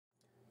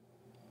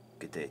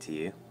Good day to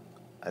you.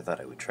 I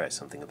thought I would try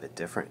something a bit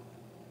different.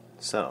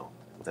 So,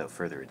 without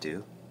further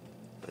ado,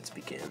 let's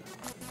begin.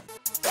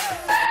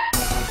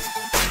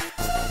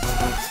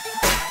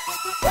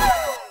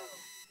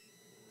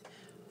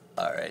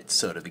 Alright,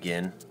 so to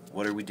begin,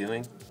 what are we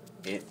doing?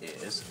 It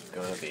is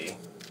going to be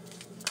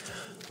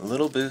a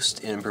little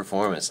boost in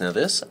performance. Now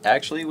this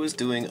actually was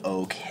doing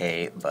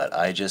okay, but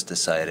I just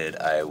decided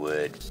I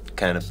would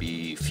kind of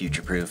be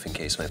future-proof in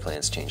case my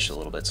plans changed a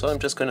little bit. So I'm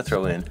just going to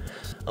throw in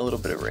a little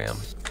bit of RAM.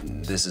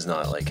 This is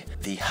not like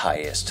the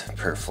highest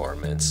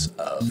performance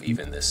of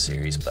even this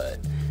series, but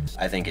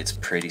I think it's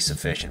pretty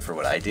sufficient for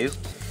what I do.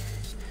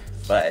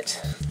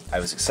 But I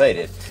was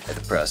excited at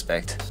the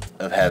prospect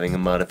of having a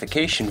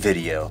modification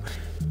video.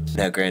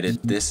 Now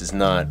granted, this is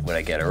not what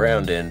I get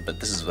around in, but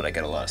this is what I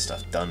get a lot of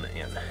stuff done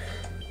in.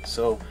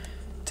 So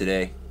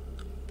today,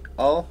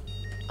 all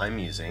I'm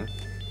using,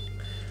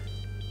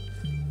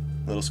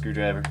 little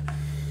screwdriver,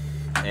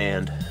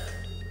 and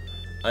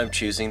I'm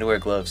choosing to wear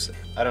gloves.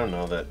 I don't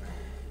know that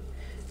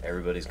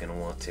everybody's gonna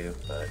want to,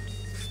 but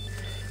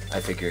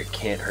I figure it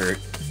can't hurt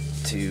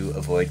to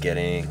avoid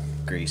getting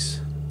grease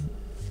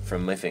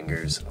from my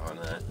fingers on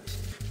that.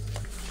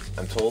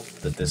 I'm told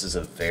that this is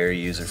a very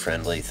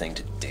user-friendly thing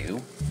to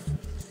do,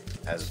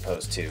 as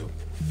opposed to,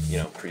 you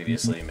know,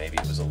 previously maybe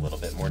it was a little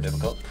bit more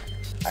difficult.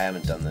 I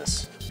haven't done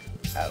this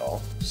at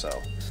all, so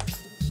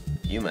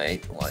you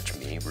might watch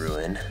me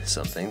ruin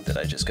something that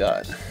I just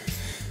got.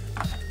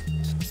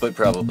 But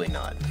probably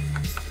not.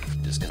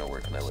 I'm just gonna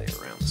work my way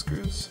around the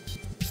screws.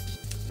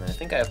 And I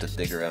think I have to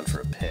dig around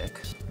for a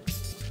pick.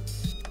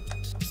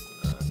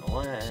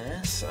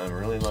 Unless I'm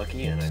really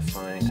lucky and I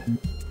find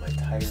my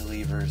tire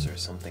levers or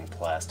something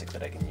plastic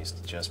that I can use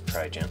to just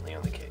pry gently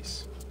on the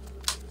case.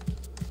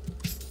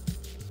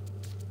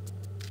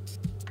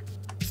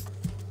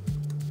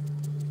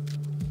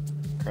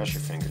 Cross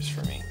your fingers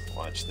for me.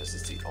 Watch, this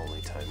is the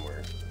only time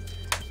where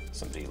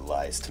somebody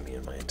lies to me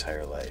in my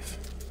entire life.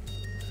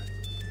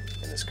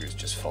 And the screws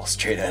just fall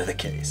straight out of the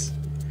case.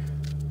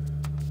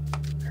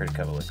 Heard a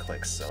couple of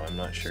clicks, so I'm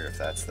not sure if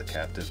that's the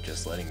captive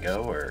just letting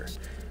go or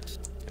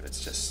if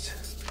it's just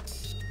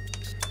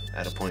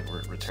at a point where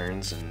it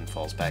returns and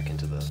falls back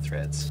into the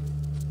threads.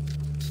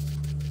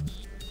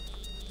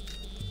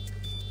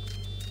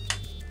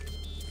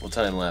 We'll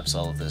time lapse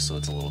all of this so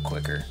it's a little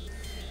quicker.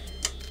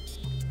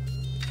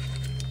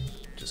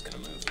 Just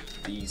gonna move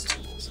these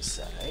tools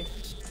aside.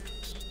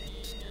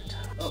 And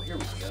oh, here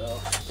we go.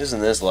 Isn't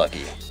this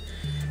lucky?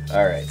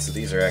 Alright, so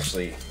these are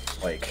actually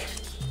like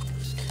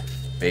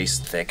base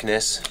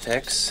thickness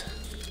picks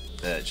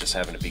that just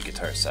happen to be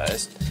guitar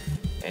sized.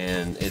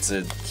 And it's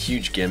a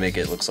huge gimmick.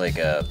 It looks like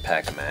a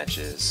pack of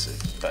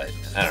matches, but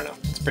I don't know.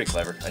 It's pretty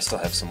clever. I still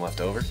have some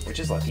left over, which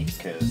is lucky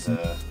because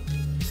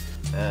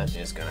that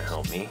is going to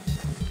help me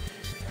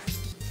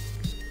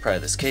pry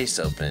this case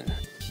open.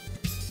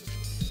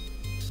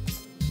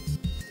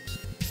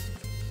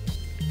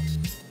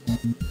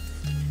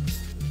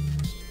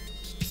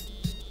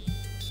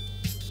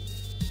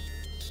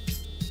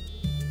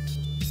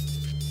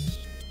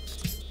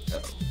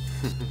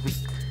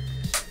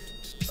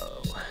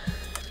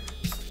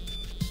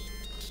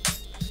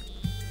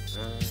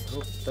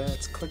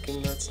 That's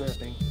clicking, not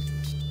snapping.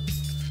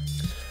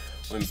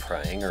 When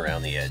prying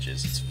around the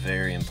edges, it's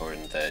very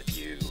important that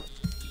you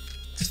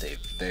stay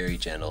very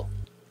gentle.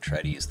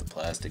 Try to use the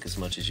plastic as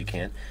much as you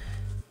can.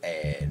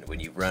 And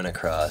when you run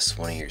across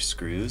one of your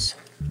screws,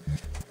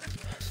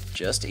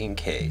 just in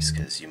case,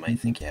 because you might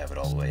think you have it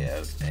all the way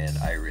out, and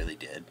I really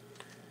did,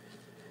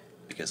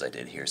 because I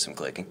did hear some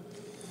clicking.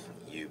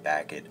 You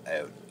back it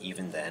out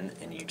even then,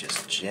 and you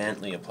just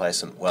gently apply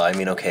some, well, I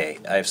mean, okay,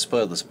 I've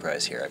spoiled the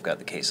surprise here, I've got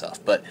the case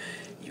off, but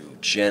you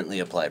gently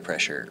apply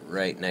pressure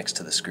right next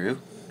to the screw,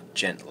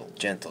 gentle,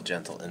 gentle,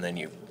 gentle, and then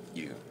you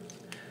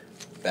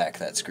back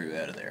that screw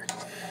out of there.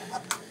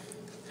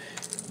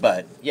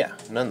 But, yeah,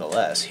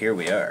 nonetheless, here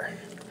we are.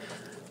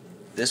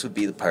 This would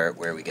be the part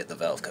where we get the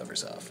valve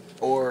covers off,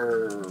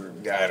 or,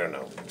 I don't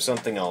know,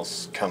 something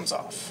else comes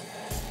off.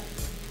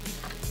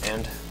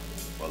 And,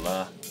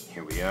 voila,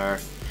 here we are.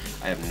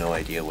 I have no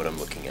idea what I'm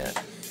looking at.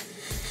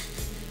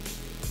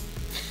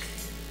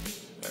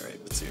 Alright,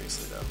 but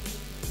seriously though.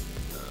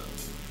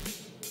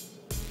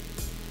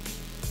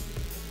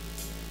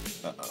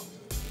 Uh-oh.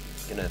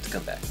 Gonna have to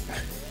come back.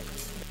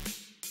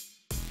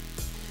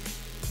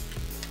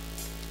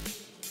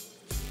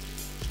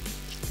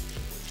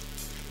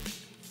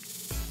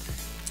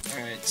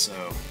 Alright,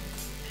 so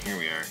here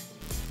we are.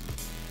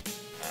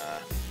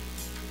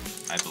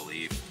 I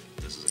believe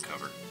this is a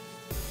cover.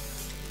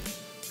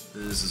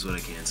 This is what I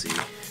can't see.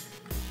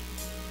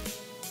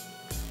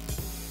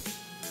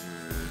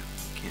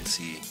 Can't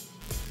see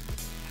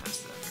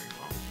past that very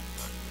well,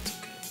 but it's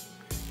okay.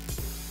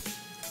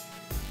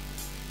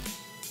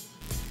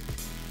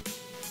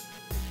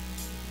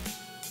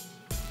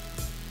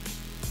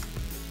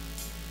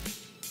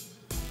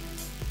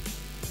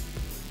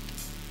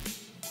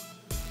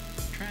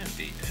 Try and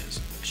be as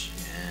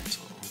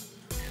gentle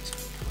as I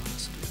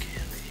possibly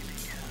can be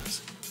because...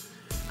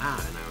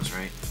 and I was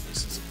right.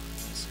 This is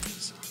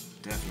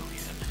definitely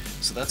it.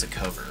 So that's a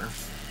cover.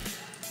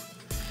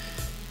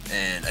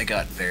 And I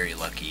got very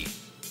lucky.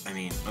 I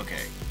mean,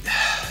 okay,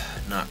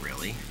 not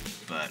really,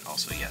 but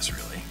also yes,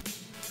 really.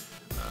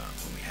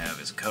 What we have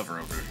is a cover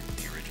over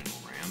the original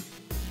RAM,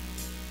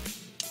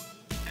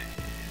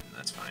 and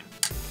that's fine.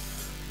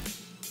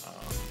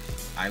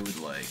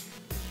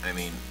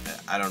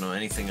 I don't know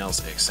anything else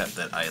except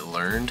that I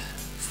learned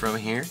from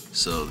here,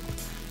 so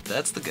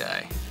that's the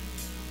guy.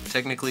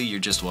 Technically, you're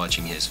just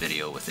watching his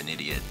video with an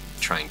idiot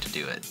trying to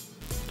do it.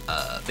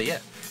 But yeah,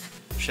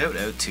 shout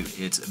out to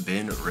It's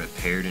Been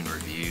Repaired and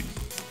Reviewed.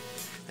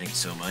 Thank you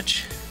so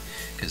much,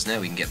 because now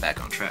we can get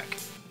back on track.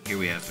 Here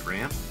we have the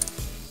RAM.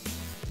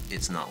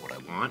 It's not what I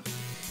want.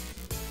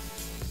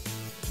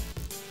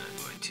 I'm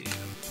going to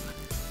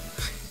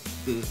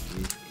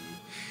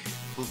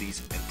pull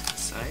these out to the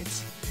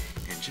sides,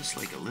 and just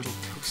like a little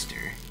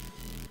toaster,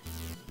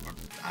 or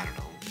I don't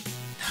know,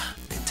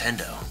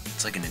 Nintendo.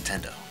 It's like a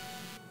Nintendo,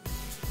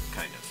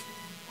 kind of,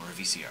 or a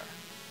VCR,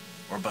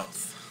 or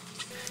both.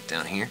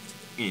 Down here,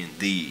 in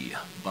the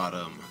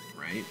bottom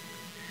right,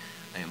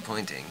 I am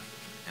pointing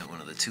at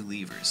one of the two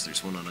levers.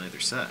 There's one on either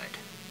side.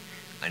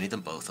 I need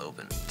them both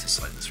open to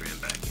slide this RAM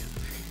back in.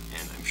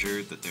 And I'm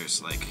sure that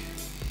there's like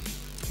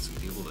some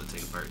people that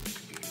take apart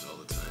computers all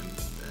the time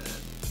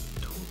that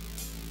don't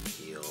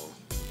feel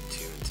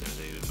too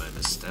intimidated by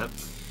this step.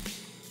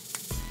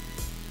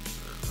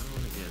 I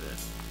want to get it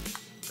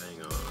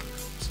bang on.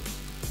 So.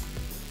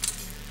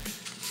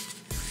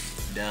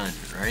 Done,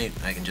 right?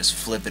 I can just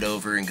flip it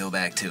over and go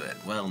back to it.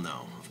 Well,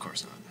 no, of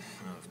course not.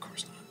 No, of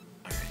course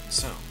not. Alright,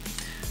 so,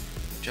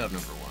 job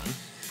number one.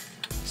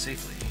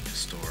 Safely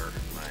store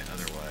my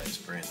otherwise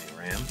brand new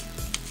RAM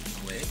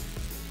away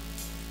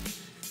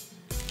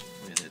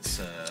with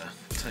its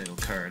title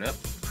card up.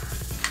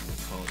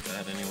 We'll call it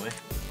that anyway.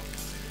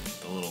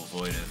 The little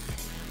void of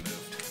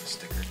removed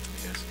sticker,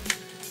 I guess.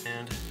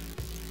 And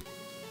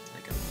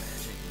like a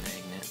magic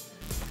magnet,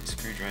 the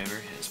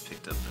screwdriver has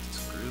picked up the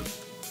screw.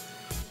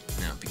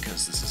 Now,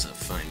 because this is a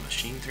fine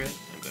machine thread,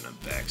 I'm going to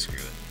back screw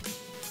it.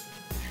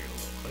 Hear a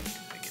little click.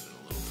 I give it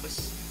a little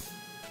twist.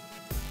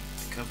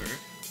 The cover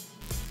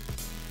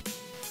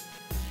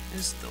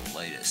is the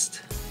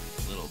lightest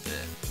little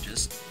bit,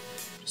 just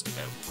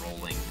about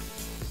rolling.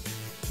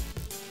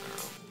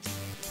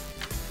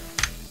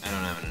 I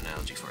don't have an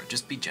analogy for it.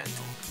 Just be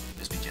gentle.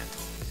 Just be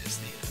gentle is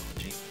the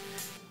analogy.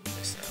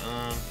 Place that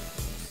on,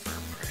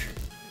 firm pressure.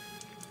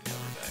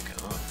 Cover back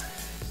on.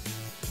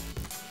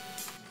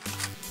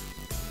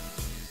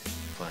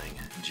 Applying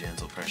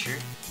gentle pressure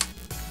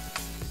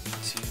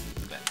to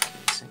the back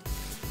casing.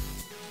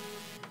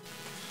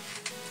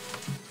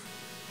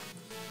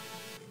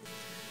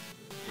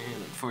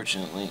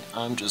 Unfortunately,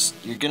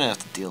 you're gonna have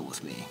to deal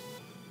with me,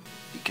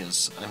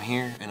 because I'm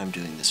here and I'm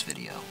doing this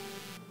video.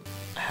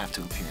 I have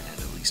to appear in it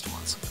at least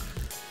once.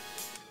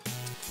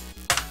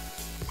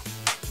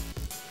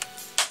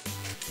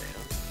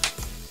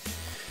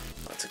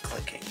 Lots of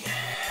clicking.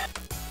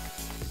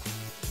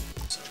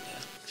 So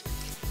yeah,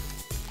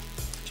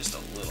 just a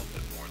little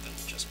bit more than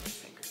just my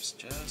fingers.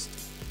 Just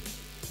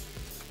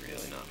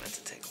really not meant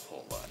to take a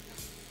whole lot.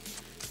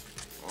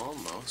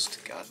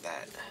 Almost got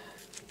that.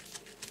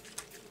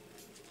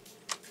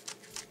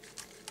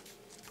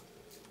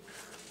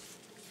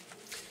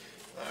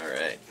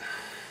 Alright.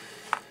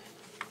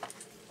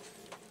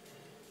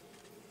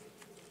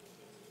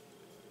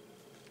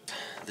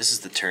 This is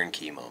the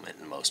turnkey moment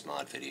in most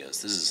mod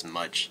videos. This is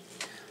much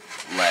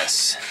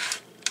less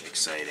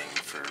exciting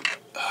for...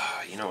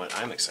 you know what?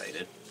 I'm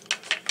excited.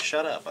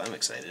 Shut up. I'm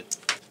excited.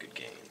 Good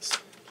gains.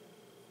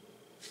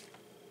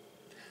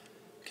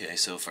 Okay,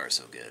 so far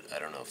so good. I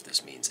don't know if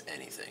this means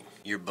anything.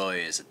 Your boy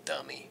is a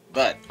dummy.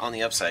 But, on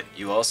the upside,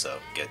 you also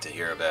get to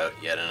hear about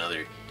yet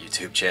another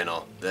YouTube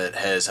channel that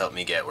has helped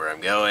me get where I'm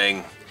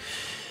going.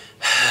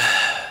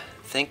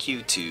 Thank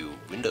you to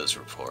Windows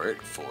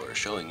Report for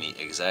showing me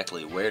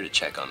exactly where to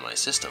check on my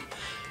system.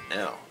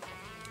 Now,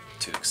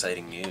 to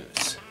exciting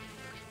news.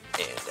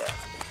 And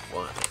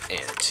 1,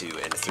 and 2,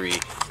 and 3.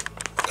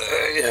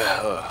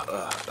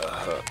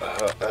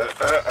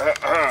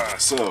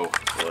 So,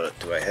 what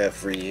do I have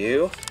for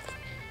you?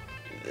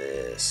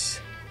 This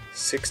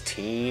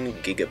 16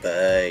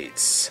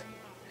 gigabytes,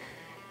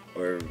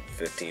 or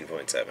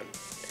 15.7.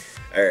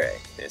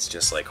 Alright, it's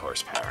just like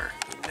horsepower.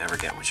 You never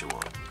get what you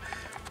want.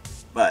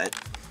 But,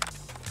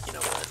 you know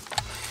what?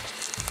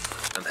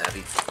 I'm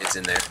happy. It's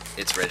in there.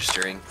 It's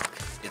registering.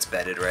 It's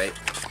bedded right.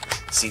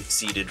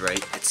 Seated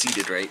right. It's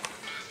seated right.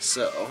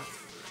 So,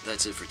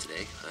 that's it for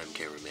today. I'm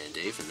Cameraman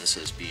Dave, and this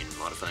has been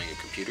modifying a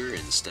computer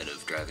instead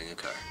of driving a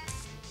car.